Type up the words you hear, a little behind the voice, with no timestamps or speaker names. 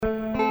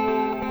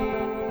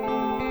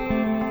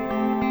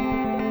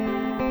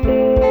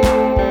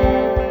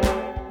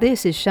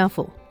This is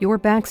Shuffle, your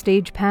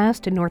backstage pass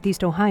to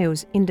Northeast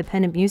Ohio's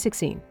independent music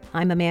scene.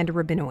 I'm Amanda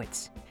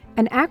Rabinowitz.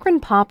 An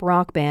Akron pop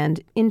rock band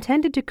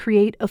intended to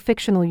create a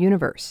fictional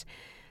universe.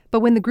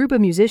 But when the group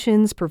of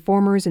musicians,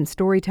 performers, and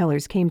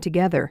storytellers came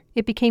together,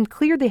 it became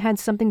clear they had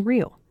something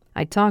real.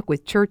 I talked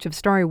with Church of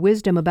Starry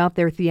Wisdom about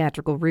their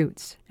theatrical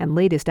roots and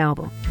latest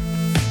album.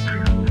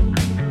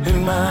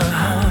 In my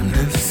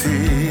Honda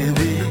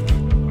Civic,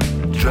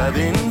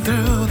 driving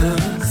through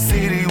the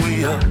city,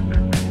 we are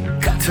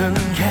cotton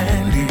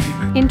candy.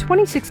 In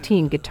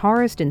 2016,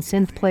 guitarist and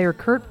synth player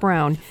Kurt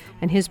Brown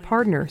and his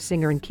partner,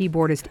 singer and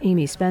keyboardist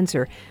Amy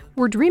Spencer,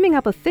 were dreaming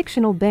up a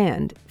fictional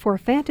band for a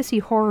fantasy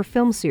horror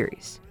film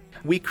series.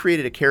 We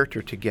created a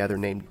character together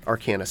named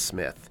Arcana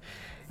Smith.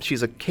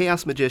 She's a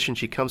chaos magician.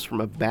 She comes from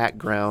a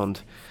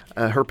background.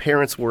 Her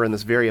parents were in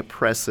this very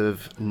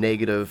oppressive,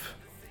 negative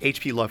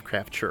H.P.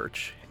 Lovecraft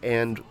church.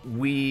 And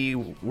we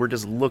were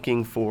just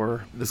looking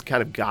for this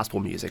kind of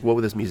gospel music. What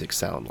would this music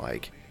sound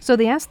like? So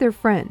they asked their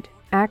friend,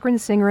 Akron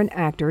singer and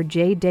actor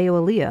Jay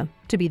Deolia,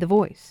 to be the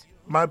voice.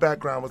 My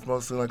background was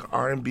mostly like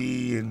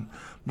R&B and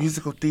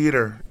musical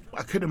theater.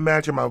 I couldn't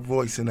imagine my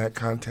voice in that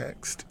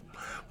context.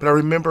 But I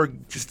remember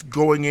just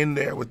going in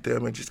there with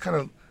them and just kind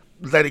of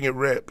letting it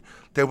rip.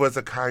 There was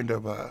a kind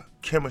of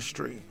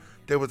chemistry.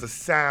 There was a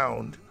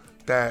sound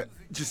that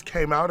just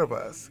came out of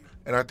us.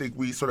 And I think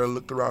we sort of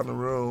looked around the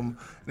room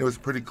and it was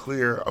pretty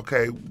clear,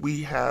 okay,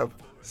 we have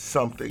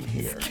something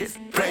here.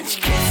 French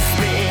kiss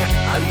me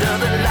under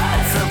the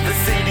lights of the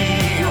city.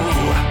 Oh,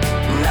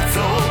 not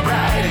so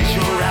bright as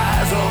your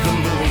eyes or the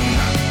moon.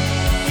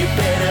 You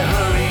better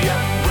hurry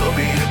up, we'll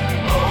be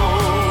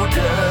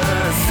older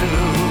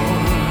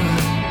soon.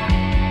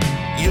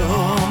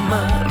 Your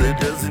mother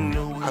doesn't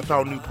know. I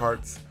found new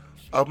parts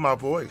of my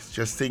voice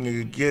just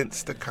singing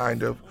against the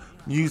kind of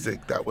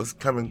music that was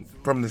coming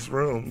from this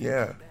room,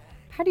 yeah.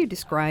 How do you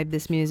describe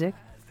this music?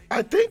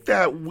 I think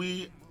that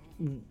we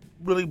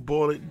really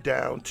boil it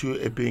down to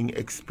it being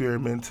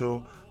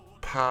experimental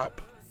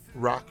pop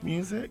rock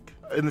music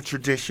in the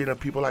tradition of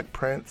people like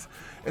Prince,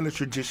 in the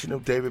tradition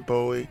of David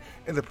Bowie,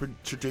 in the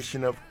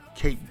tradition of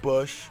Kate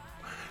Bush.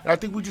 And I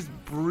think we just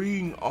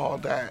bring all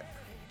that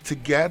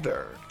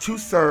together to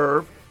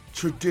serve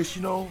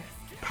traditional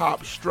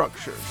pop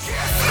structures. Kiss me,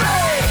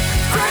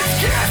 French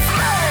kiss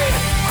me,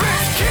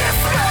 French kiss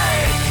me,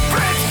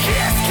 French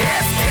kiss,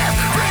 kiss, kiss,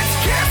 French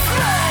kiss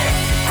me,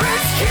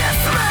 French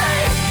kiss me,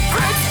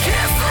 French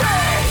kiss me,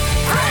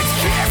 French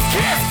kiss,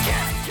 kiss,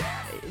 kiss,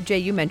 kiss. Jay,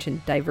 you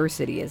mentioned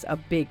diversity as a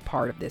big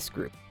part of this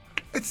group.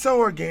 It's so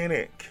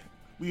organic.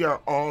 We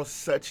are all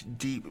such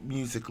deep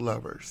music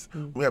lovers.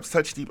 We have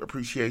such deep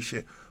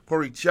appreciation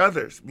for each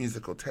other's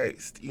musical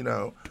taste, you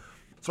know.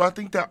 So I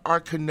think that our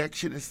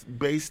connection is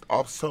based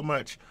off so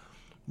much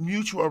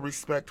mutual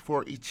respect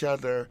for each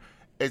other.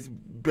 It's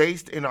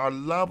based in our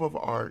love of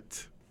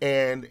art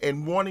and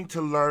wanting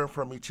to learn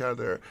from each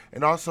other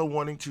and also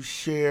wanting to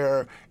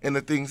share in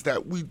the things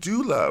that we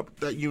do love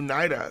that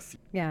unite us.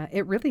 Yeah,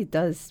 it really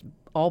does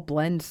all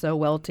blend so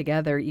well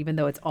together, even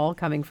though it's all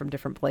coming from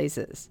different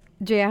places.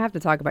 Jay, I have to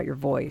talk about your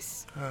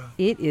voice.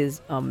 It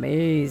is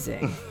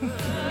amazing.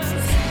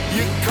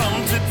 You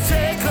come to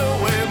take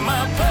away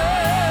my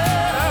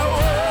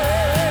power.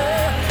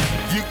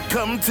 You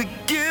come to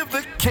give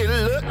the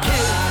killer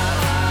kill.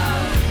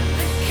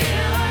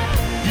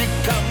 You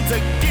come to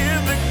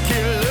give the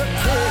killer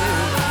kill.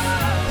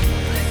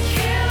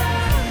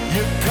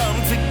 You come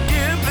to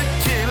give the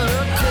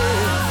killer kill.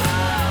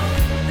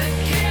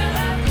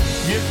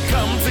 You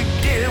come to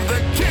give the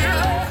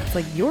killer. It's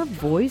like your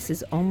voice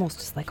is almost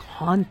just like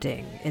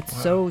haunting. It's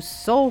so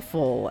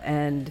soulful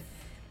and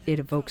it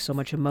evokes so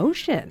much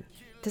emotion.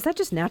 Does that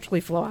just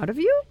naturally flow out of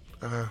you?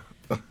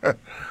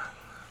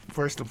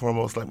 First and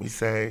foremost, let me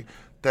say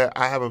that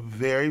I have a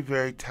very,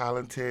 very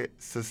talented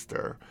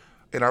sister.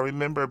 And I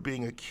remember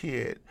being a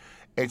kid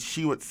and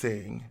she would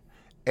sing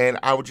and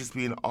I would just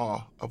be in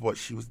awe of what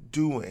she was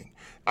doing.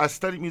 I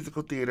studied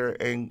musical theater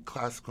and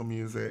classical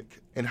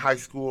music in high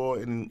school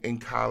and in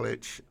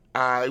college.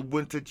 I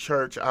went to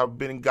church. I've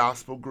been in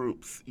gospel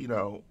groups, you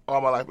know,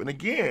 all my life. And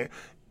again,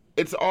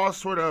 it's all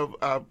sort of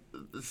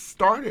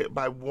started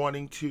by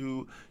wanting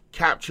to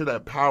capture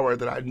that power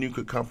that I knew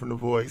could come from the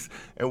voice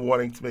and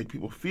wanting to make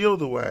people feel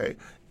the way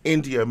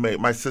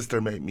my sister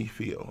made me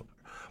feel.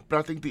 But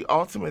I think the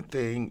ultimate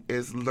thing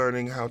is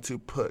learning how to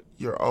put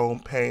your own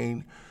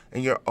pain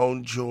and your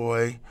own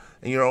joy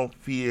and your own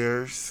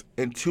fears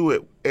into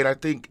it. And I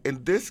think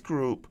in this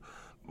group,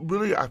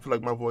 really, I feel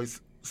like my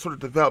voice sort of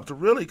developed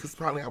really because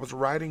probably I was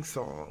writing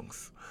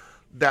songs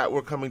that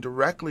were coming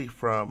directly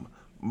from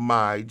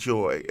my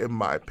joy and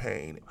my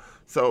pain.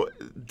 So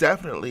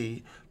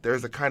definitely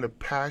there's a kind of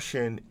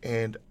passion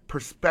and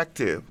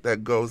perspective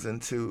that goes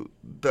into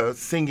the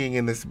singing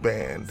in this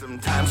band.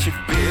 Sometimes she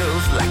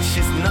feels like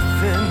she's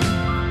nothing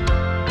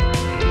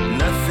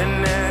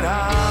at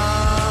all.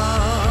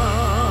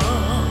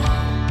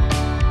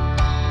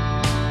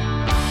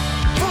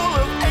 Full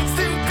of angst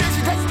and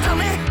vision, just tell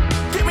me,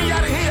 get me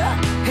out of here.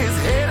 His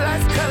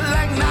headlights cut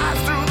like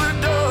knives through the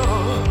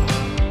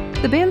door.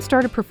 The band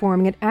started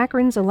performing at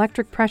Akron's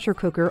Electric Pressure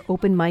Cooker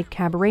open mic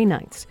cabaret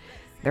nights.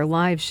 Their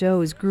live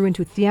shows grew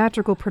into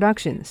theatrical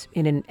productions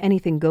in an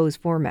anything goes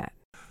format.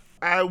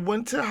 I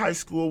went to high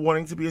school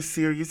wanting to be a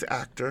serious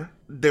actor.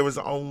 There was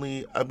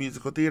only a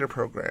musical theater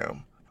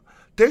program.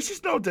 There's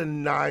just no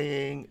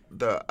denying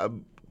the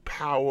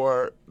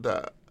power,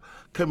 the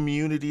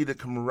community, the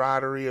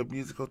camaraderie of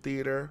musical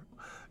theater.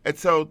 And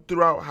so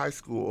throughout high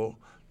school,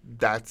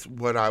 that's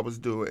what I was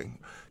doing.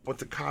 Went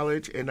to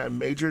college and I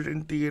majored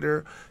in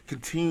theater,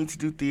 continued to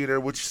do theater,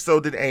 which so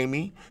did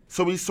Amy.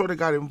 So we sort of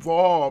got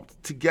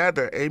involved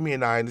together, Amy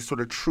and I, in this sort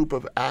of troupe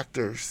of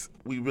actors.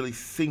 We really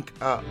sync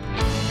up.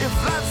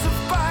 If life's a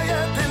fire,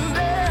 then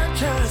they're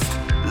just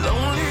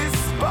lonely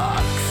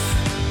sparks.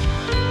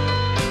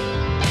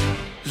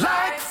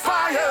 Like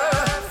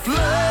fire,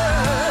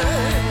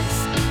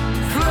 floods.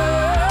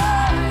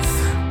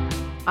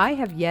 I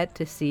have yet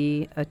to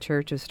see a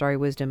Church of Starry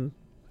Wisdom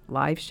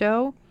live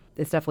show.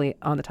 It's definitely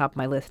on the top of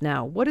my list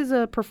now. What is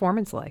a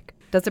performance like?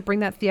 Does it bring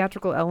that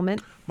theatrical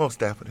element? Most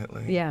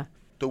definitely. Yeah.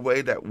 The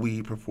way that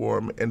we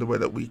perform and the way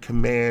that we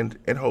command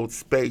and hold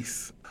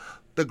space,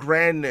 the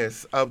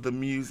grandness of the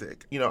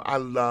music. You know, I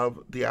love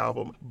the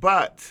album,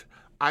 but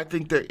I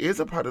think there is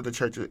a part of the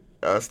Church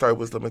of Starry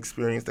Wisdom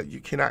experience that you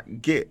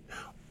cannot get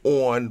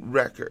on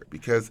record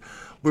because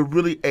we're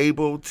really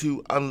able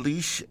to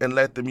unleash and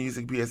let the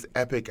music be as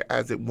epic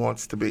as it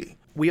wants to be.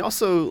 We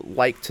also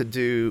like to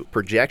do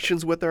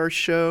projections with our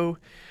show.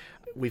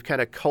 We've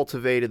kind of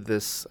cultivated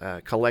this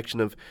collection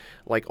of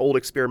like old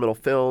experimental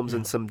films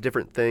and some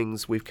different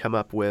things we've come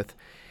up with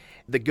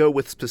that go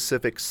with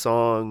specific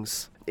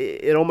songs.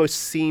 It almost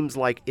seems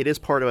like it is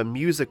part of a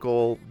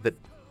musical that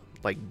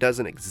like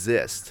doesn't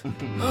exist.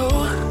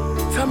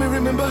 Oh, tell me,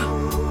 remember,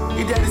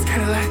 your daddy's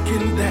Cadillac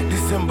in that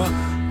December.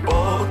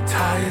 Bow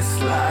tires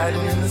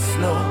sliding in the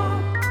snow.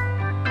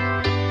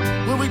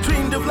 When we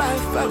dreamed of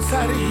life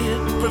outside of here,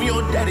 from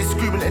your daddy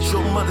screaming at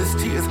your mother's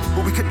tears,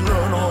 where we could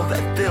learn all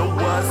that there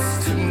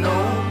was to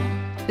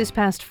know. This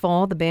past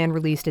fall, the band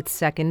released its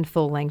second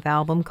full-length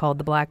album called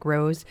The Black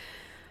Rose.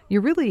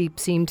 You really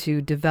seem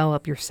to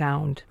develop your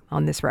sound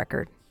on this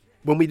record.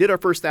 When we did our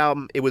first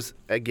album, it was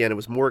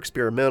more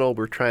experimental. We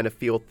were trying to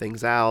feel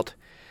things out.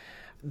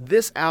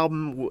 This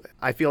album,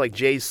 I feel like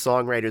Jay's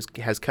songwriters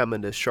has come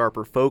into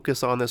sharper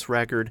focus on this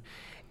record,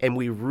 and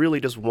we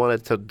really just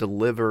wanted to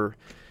deliver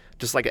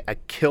just like a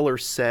killer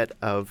set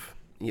of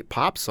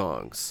pop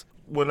songs.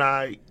 When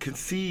I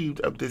conceived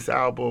of this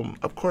album,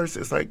 of course,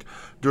 it's like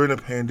during a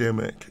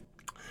pandemic,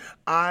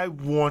 I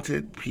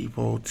wanted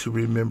people to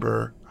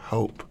remember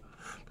hope.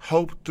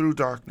 Hope through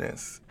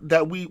darkness.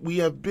 That we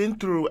have been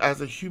through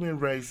as a human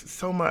race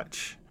so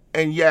much,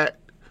 and yet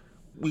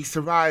we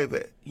survive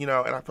it, you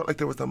know, and I felt like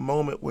there was a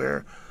moment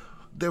where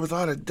there was a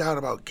lot of doubt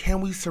about,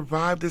 can we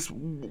survive this?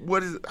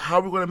 How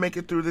are we going to make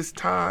it through this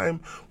time?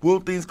 Will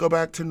things go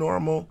back to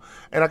normal?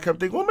 And I kept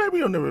thinking, well, maybe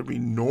it'll never be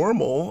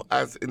normal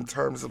as in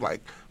terms of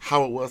like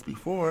how it was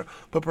before,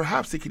 but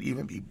perhaps it could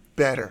even be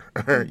better,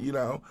 you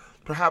know?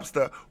 Perhaps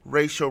the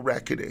racial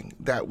reckoning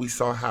that we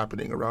saw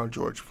happening around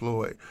George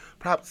Floyd,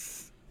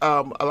 perhaps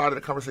a lot of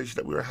the conversation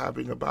that we were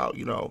having about,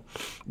 you know,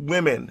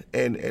 women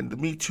and the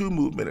Me Too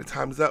movement and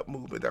Time's Up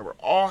movement that were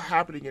all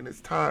happening in this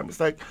time.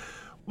 It's like,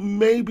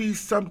 maybe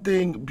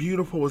something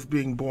beautiful was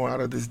being born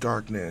out of this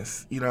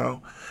darkness, you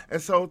know?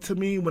 And so to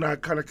me, when I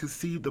kind of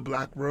conceived the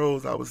Black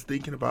Rose, I was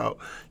thinking about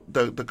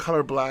the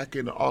color black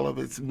and all of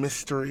its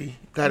mystery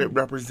that it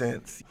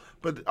represents,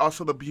 but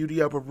also the beauty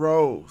of a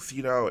rose,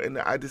 you know, and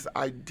this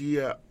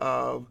idea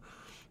of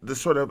the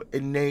sort of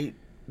innate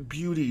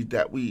beauty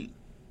that we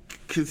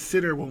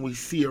consider when we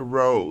see a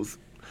rose,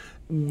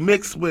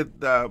 mixed with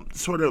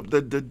sort of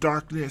the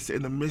darkness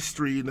and the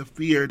mystery and the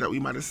fear that we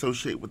might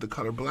associate with the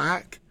color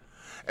black.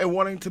 And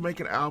wanting to make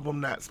an album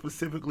that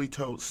specifically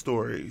told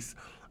stories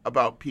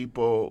about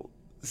people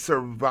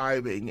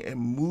surviving and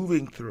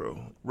moving through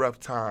rough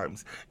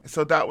times. And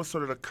so that was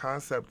sort of the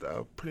concept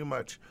of pretty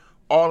much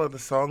all of the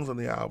songs on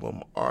the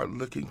album are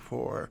looking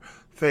for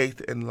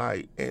faith and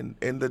light in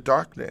the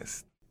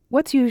darkness.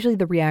 What's usually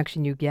the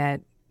reaction you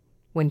get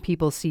when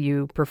people see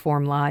you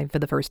perform live for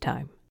the first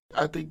time?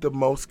 I think the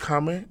most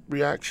common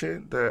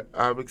reaction that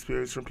I've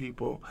experienced from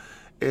people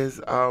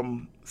is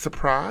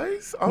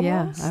surprise,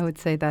 almost. Yeah, I would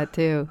say that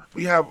too.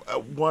 We have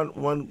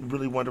one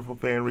really wonderful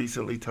fan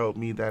recently told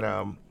me that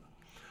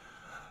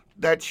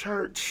that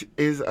church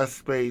is a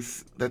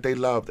space that they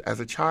loved as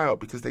a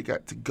child because they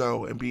got to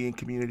go and be in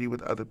community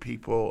with other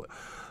people,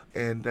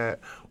 and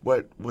that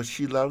what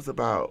she loves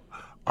about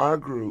our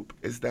group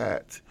is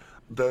that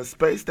the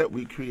space that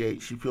we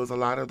create, she feels a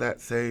lot of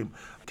that same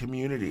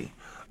community,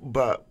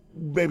 but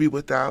maybe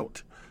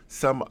without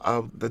some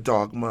of the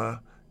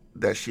dogma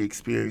that she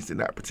experienced in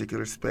that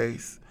particular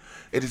space.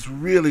 It is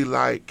really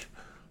like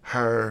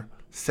her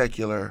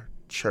secular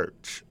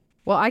church.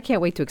 Well, I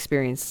can't wait to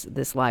experience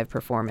this live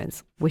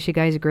performance. Wish you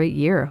guys a great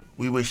year.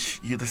 We wish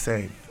you the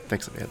same.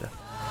 Thanks, Amanda.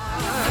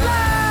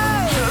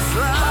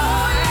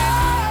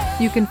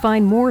 You can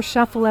find more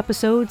Shuffle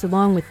episodes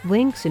along with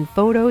links and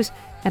photos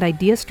at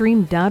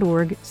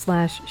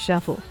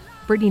ideastream.org/shuffle.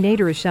 Brittany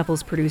Nader is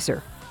Shuffle's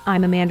producer.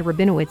 I'm Amanda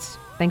Rabinowitz.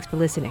 Thanks for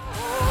listening.